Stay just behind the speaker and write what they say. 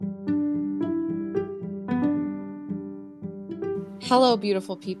Hello,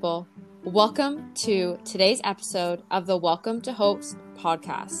 beautiful people. Welcome to today's episode of the Welcome to Hopes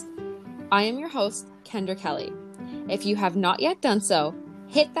podcast. I am your host, Kendra Kelly. If you have not yet done so,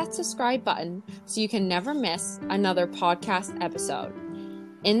 hit that subscribe button so you can never miss another podcast episode.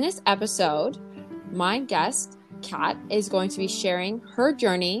 In this episode, my guest, Kat, is going to be sharing her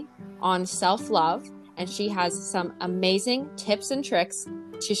journey on self-love, and she has some amazing tips and tricks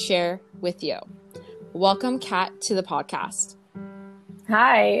to share with you. Welcome, Kat, to the podcast.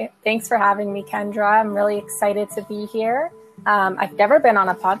 Hi, thanks for having me, Kendra. I'm really excited to be here. I've never been on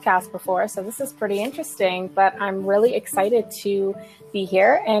a podcast before, so this is pretty interesting, but I'm really excited to be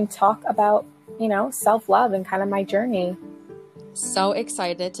here and talk about, self-love and kind of my journey. So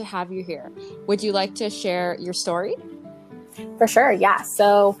excited to have you here. Would you like to share your story? For sure, yeah.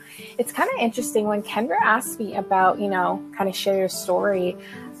 So it's kind of interesting when Kendra asked me about, kind of share your story.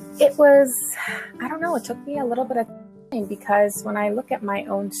 It was, it took me a little bit of time because when I look at my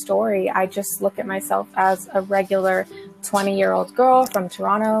own story, I just look at myself as a regular 20-year-old girl from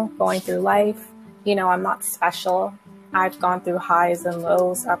Toronto going through life. I'm not special. I've gone through highs and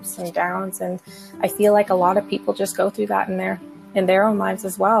lows, ups and downs, and I feel like a lot of people just go through that in their own lives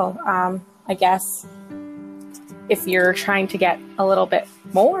as well. I guess if you're trying to get a little bit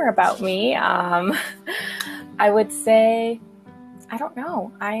more about me, I would say, I don't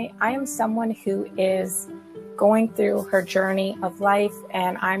know. I am someone who is going through her journey of life,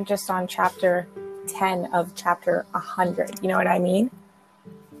 and I'm just on chapter 10 of chapter 100. You know what I mean?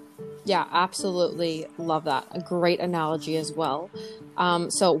 Yeah, absolutely. Love that. A great analogy as well.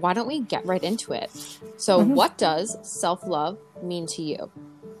 So why don't we get right into it? So What does self-love mean to you?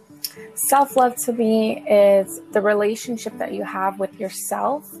 Self-love to me is the relationship that you have with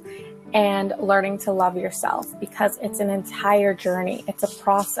yourself and learning to love yourself, because it's an entire journey. It's a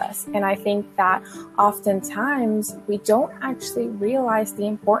process. And I think that oftentimes we don't actually realize the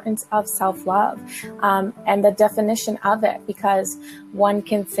importance of self-love and the definition of it, because one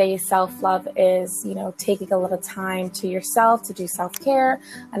can say self-love is, taking a little time to yourself to do self-care.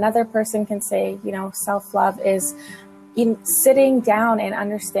 Another person can say, self-love is sitting down and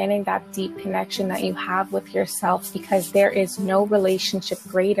understanding that deep connection that you have with yourself, because there is no relationship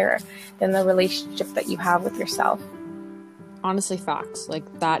greater than the relationship that you have with yourself. Honestly, facts.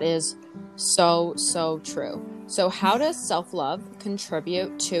 That is so true. So how does self-love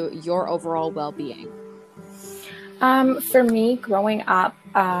contribute to your overall well-being? For me, growing up,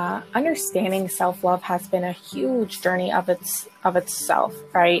 understanding self-love has been a huge journey of itself,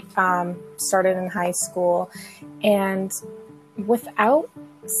 right? Started in high school, and without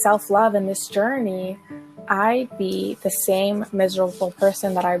self-love in this journey, I'd be the same miserable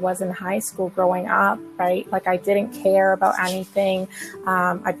person that I was in high school growing up, right? I didn't care about anything.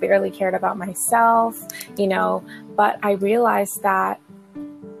 I barely cared about myself, but I realized that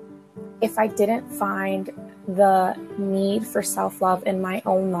if I didn't find the need for self-love in my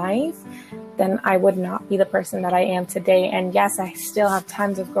own life, then I would not be the person that I am today. And yes, I still have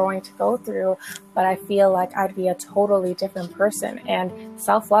tons of growing to go through, but I feel like I'd be a totally different person. And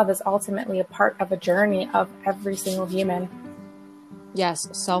self-love is ultimately a part of a journey of every single human. Yes,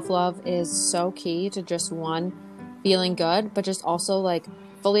 self-love is so key to just one, feeling good, but just also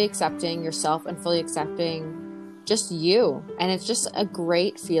fully accepting yourself and fully accepting just you. And it's just a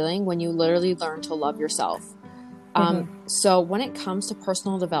great feeling when you literally learn to love yourself. So when it comes to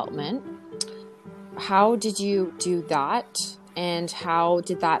personal development, how did you do that? And how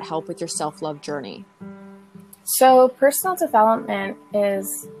did that help with your self-love journey? So personal development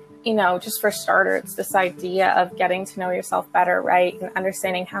is, just for starters, it's this idea of getting to know yourself better, right? And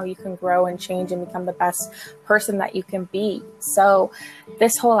understanding how you can grow and change and become the best person that you can be. So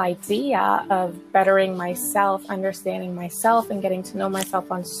this whole idea of bettering myself, understanding myself, and getting to know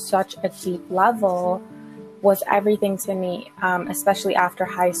myself on such a deep level was everything to me, especially after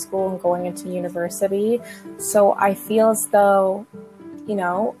high school and going into university. So I feel as though,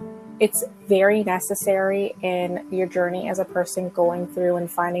 it's very necessary in your journey as a person going through and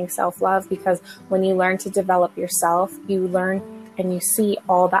finding self-love, because when you learn to develop yourself, you learn and you see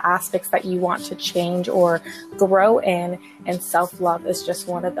all the aspects that you want to change or grow in, and self-love is just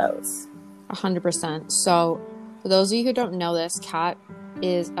one of those. 100%. So for those of you who don't know this, Kat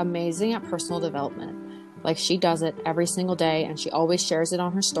is amazing at personal development. She does it every single day, and she always shares it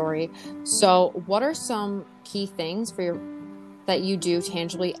on her story. So what are some key things that you do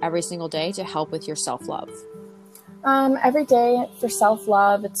tangibly every single day to help with your self-love? Every day for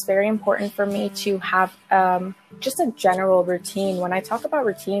self-love, it's very important for me to have just a general routine. When I talk about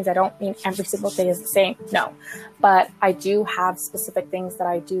routines, I don't mean every single day is the same. No, but I do have specific things that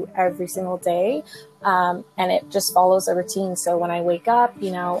I do every single day. And it just follows a routine. So when I wake up,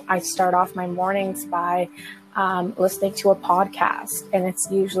 I start off my mornings by listening to a podcast, and it's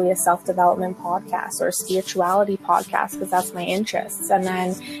usually a self-development podcast or a spirituality podcast because that's my interests. And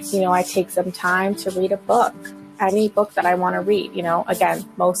then, I take some time to read a book, any book that I want to read, again,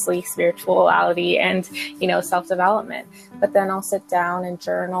 mostly spirituality and, self-development. But then I'll sit down and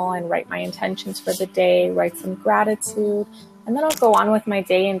journal and write my intentions for the day, write some gratitude, and then I'll go on with my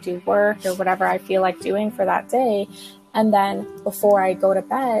day and do work or whatever I feel like doing for that day. And then before I go to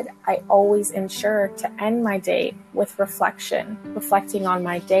bed, I always ensure to end my day with reflection, reflecting on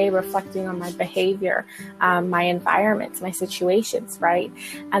my day, reflecting on my behavior, my environments, my situations, right?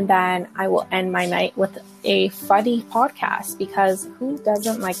 And then I will end my night with a funny podcast, because who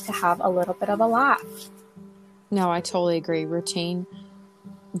doesn't like to have a little bit of a laugh? No, I totally agree. Routine.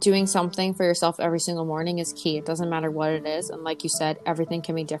 Doing something for yourself every single morning is key. It doesn't matter what it is. And like you said, everything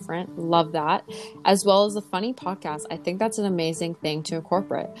can be different. Love that. As well as a funny podcast. I think that's an amazing thing to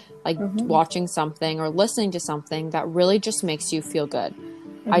incorporate. Like watching something or listening to something that really just makes you feel good.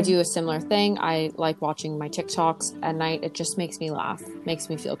 I do a similar thing. I like watching my TikToks at night. It just makes me laugh, makes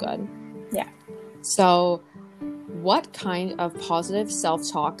me feel good. Yeah. So what kind of positive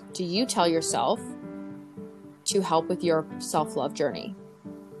self-talk do you tell yourself to help with your self-love journey?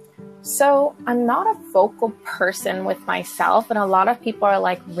 So I'm not a vocal person with myself. And a lot of people are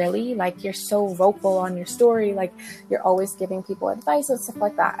like, really? Like, you're so vocal on your story. Like, you're always giving people advice and stuff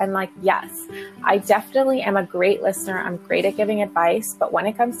like that. And like, yes, I definitely am a great listener. I'm great at giving advice. But when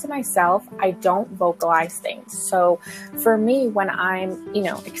it comes to myself, I don't vocalize things. So for me, when I'm,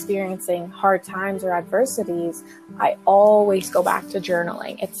 experiencing hard times or adversities, I always go back to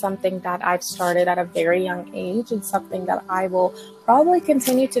journaling. It's something that I've started at a very young age and something that I will probably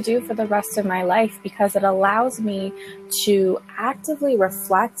continue to do for the rest of my life, because it allows me to actively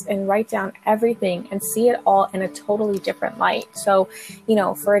reflect and write down everything and see it all in a totally different light. So,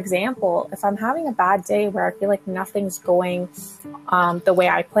 for example, if I'm having a bad day where I feel like nothing's going the way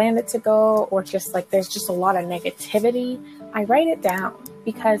I planned it to go, or just like there's just a lot of negativity, I write it down,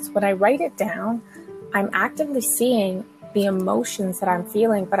 because when I write it down, I'm actively seeing the emotions that I'm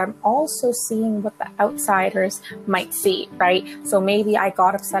feeling, but I'm also seeing what the outsiders might see, right? So maybe I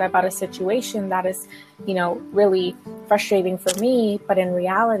got upset about a situation that is, really frustrating for me, but in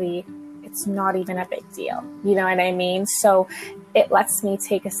reality, it's not even a big deal. You know what I mean? So it lets me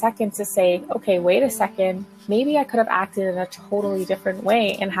take a second to say, okay, wait a second, maybe I could have acted in a totally different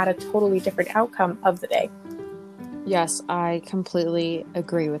way and had a totally different outcome of the day. Yes, I completely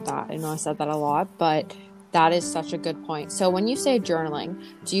agree with that. I know I said that a lot, but that is such a good point. So when you say journaling,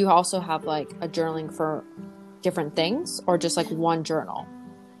 do you also have like a journaling for different things, or just like one journal?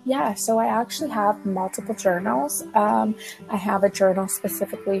 Yeah, so I actually have multiple journals. I have a journal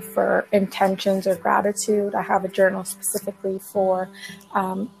specifically for intentions or gratitude. I have a journal specifically for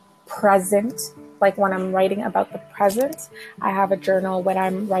present, like when I'm writing about the present. I have a journal when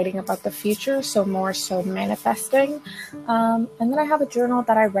I'm writing about the future, so more so manifesting. And then I have a journal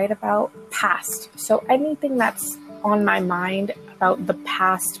that I write about past. So anything that's on my mind about the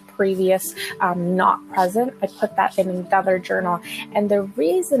past, previous, not present, I put that in another journal. And the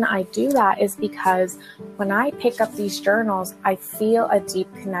reason I do that is because when I pick up these journals, I feel a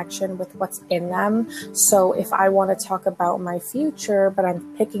deep connection with what's in them. So if I want to talk about my future, but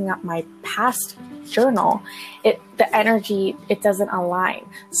I'm picking up my past journal, the energy, it doesn't align.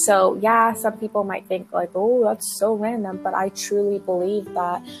 So yeah, some people might think like, oh, that's so random, but I truly believe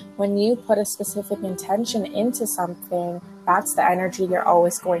that when you put a specific intention into something, that's the energy you're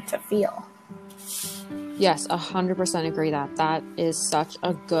always going to feel. Yes, 100% agree that is such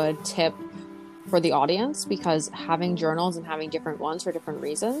a good tip for the audience, because having journals and having different ones for different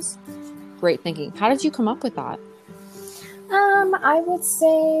reasons, great thinking. How did you come up with that? I would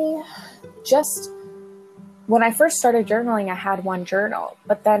say just when I first started journaling, I had one journal,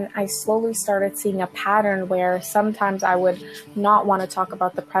 but then I slowly started seeing a pattern where sometimes I would not want to talk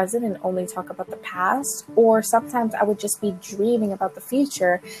about the present and only talk about the past, or sometimes I would just be dreaming about the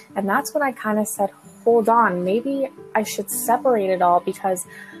future. And that's when I kind of said, hold on, maybe I should separate it all, because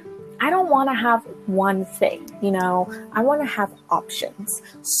I don't want to have one thing, I want to have options.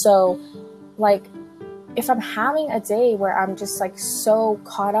 So like if I'm having a day where I'm just like so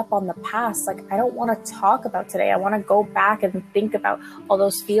caught up on the past, like I don't want to talk about today. I want to go back and think about all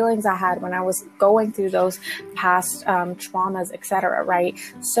those feelings I had when I was going through those past traumas, etc. Right?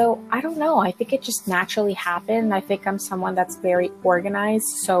 So I don't know. I think it just naturally happened. I think I'm someone that's very organized.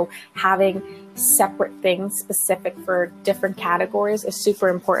 So having separate things specific for different categories is super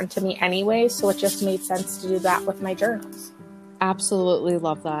important to me anyway. So it just made sense to do that with my journals. Absolutely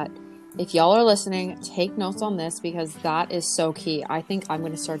love that. If y'all are listening, take notes on this because that is so key. I think I'm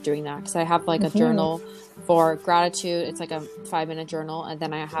going to start doing that because I have like a journal for gratitude. It's like a 5-minute journal. And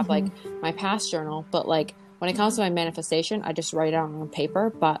then I have like my past journal. But like when it comes to my manifestation, I just write it out on paper.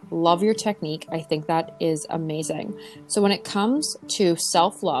 But love your technique. I think that is amazing. So when it comes to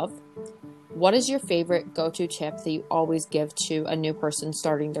self-love, what is your favorite go-to tip that you always give to a new person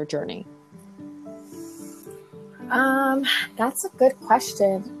starting their journey? That's a good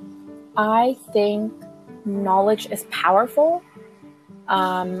question. I think knowledge is powerful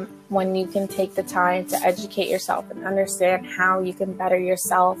when you can take the time to educate yourself and understand how you can better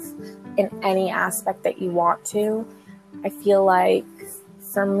yourself in any aspect that you want to. I feel like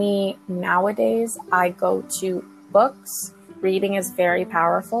for me nowadays, I go to books. Reading is very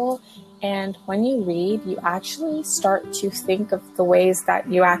powerful. And when you read, you actually start to think of the ways that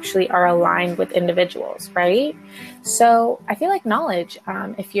you actually are aligned with individuals, right? So I feel like knowledge,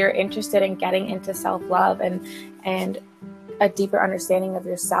 if you're interested in getting into self-love and a deeper understanding of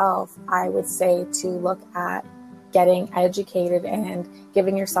yourself, I would say to look at getting educated and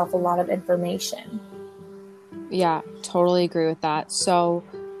giving yourself a lot of information. Yeah, totally agree with that. So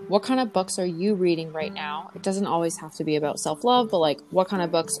what kind of books are you reading right now? It doesn't always have to be about self-love, but like what kind of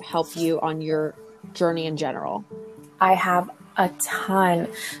books help you on your journey in general? I have a ton.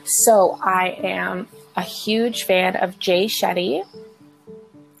 So I am a huge fan of Jay Shetty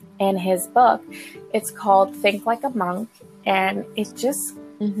and his book. It's called Think Like a Monk. And it just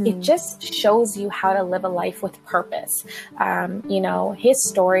shows you how to live a life with purpose. His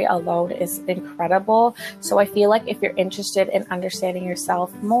story alone is incredible. So I feel like if you're interested in understanding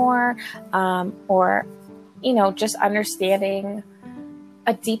yourself more, or just understanding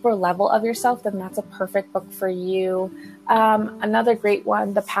a deeper level of yourself, then that's a perfect book for you. Another great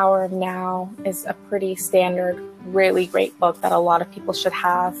one, The Power of Now, is a pretty standard, really great book that a lot of people should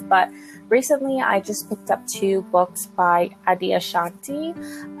have. But recently, I just picked up 2 books by Adyashanti,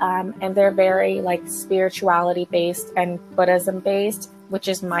 and they're very like spirituality based and Buddhism based, which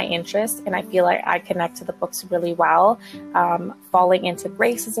is my interest. And I feel like I connect to the books really well. Falling into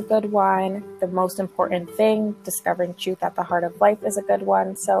Grace is a good one. The Most Important Thing, Discovering Truth at the Heart of Life is a good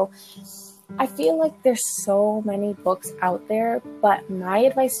one. So I feel like there's so many books out there, but my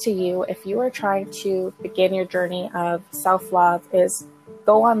advice to you, if you are trying to begin your journey of self-love, is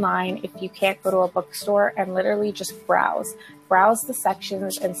go online if you can't go to a bookstore and literally just browse the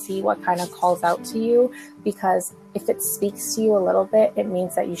sections and see what kind of calls out to you, because if it speaks to you a little bit, it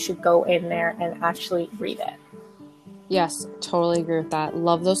means that you should go in there and actually read it. Yes, totally agree with that.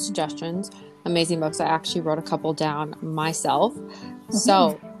 Love those suggestions. Amazing books. I actually wrote a couple down myself.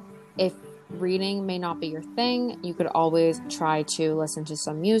 So if reading may not be your thing, you could always try to listen to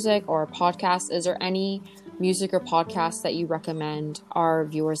some music or a podcast. Is there any music or podcasts that you recommend our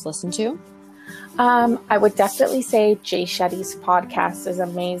viewers listen to? I would definitely say Jay Shetty's podcast is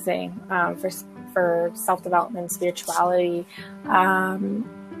amazing for self-development, spirituality.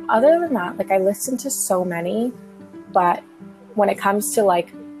 Other than that, like I listen to so many, but when it comes to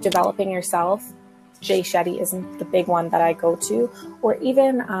like developing yourself, Jay Shetty isn't the big one that I go to, or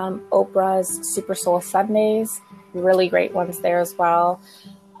even Oprah's Super Soul Sundays, really great ones there as well.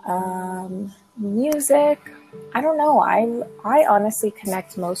 Music, I don't know. I honestly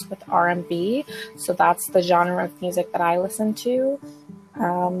connect most with R&B, so that's the genre of music that I listen to.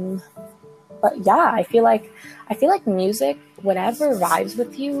 But yeah, I feel like music, whatever vibes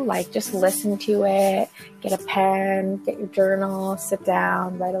with you, like just listen to it, get a pen, get your journal, sit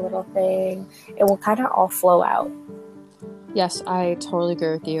down, write a little thing. It will kind of all flow out. Yes, I totally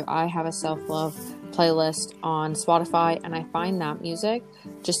agree with you. I have a self-love playlist on Spotify, and I find that music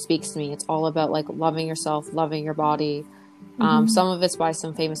just speaks to me. It's all about like loving yourself, loving your body. Some of it's by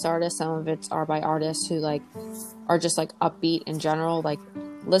some famous artists, some of it's are by artists who like are just like upbeat in general. Like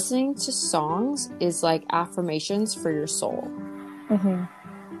listening to songs is like affirmations for your soul.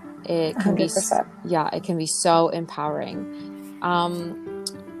 It can 100%. It can be so empowering.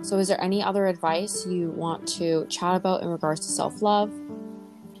 So is there any other advice you want to chat about in regards to self-love?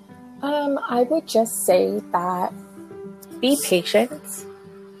 I would just say that be patient.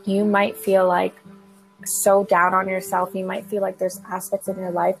 You might feel like so down on yourself. You might feel like there's aspects in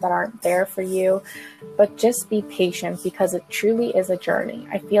your life that aren't there for you, but just be patient because it truly is a journey.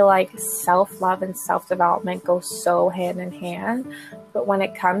 I feel like self-love and self-development go so hand in hand, but when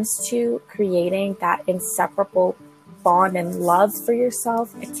it comes to creating that inseparable bond and love for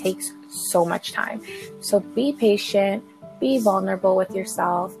yourself, it takes so much time. So be patient, be vulnerable with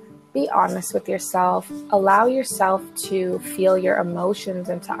yourself, be honest with yourself, allow yourself to feel your emotions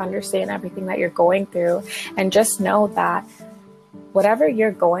and to understand everything that you're going through. And just know that whatever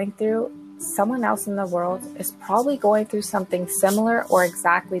you're going through, someone else in the world is probably going through something similar or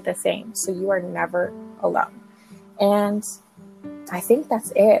exactly the same. So you are never alone. And I think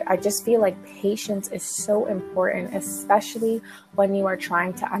that's it. I just feel like patience is so important, especially when you are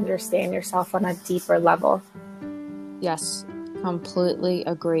trying to understand yourself on a deeper level. Yes, completely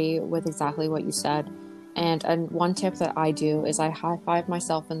agree with exactly what you said. And one tip that I do is I high five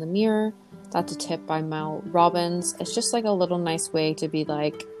myself in the mirror. That's a tip by Mel Robbins. It's just like a little nice way to be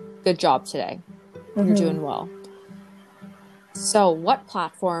like, good job today. You're doing well. So what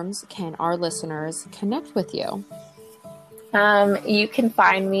platforms can our listeners connect with you? You can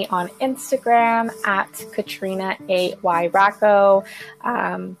find me on Instagram at Katrina A.Y. Racco.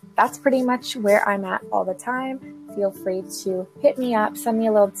 That's pretty much where I'm at all the time. Feel free to hit me up, send me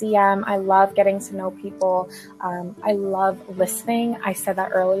a little DM. I love getting to know people. I love listening. I said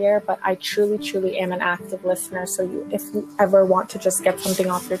that earlier, but I truly, truly am an active listener. So if you ever want to just get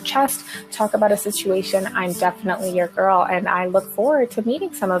something off your chest, talk about a situation, I'm definitely your girl. And I look forward to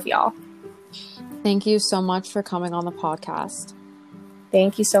meeting some of y'all. Thank you so much for coming on the podcast.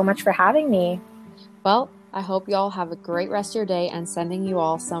 Thank you so much for having me. Well, I hope you all have a great rest of your day and sending you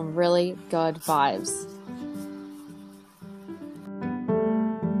all some really good vibes.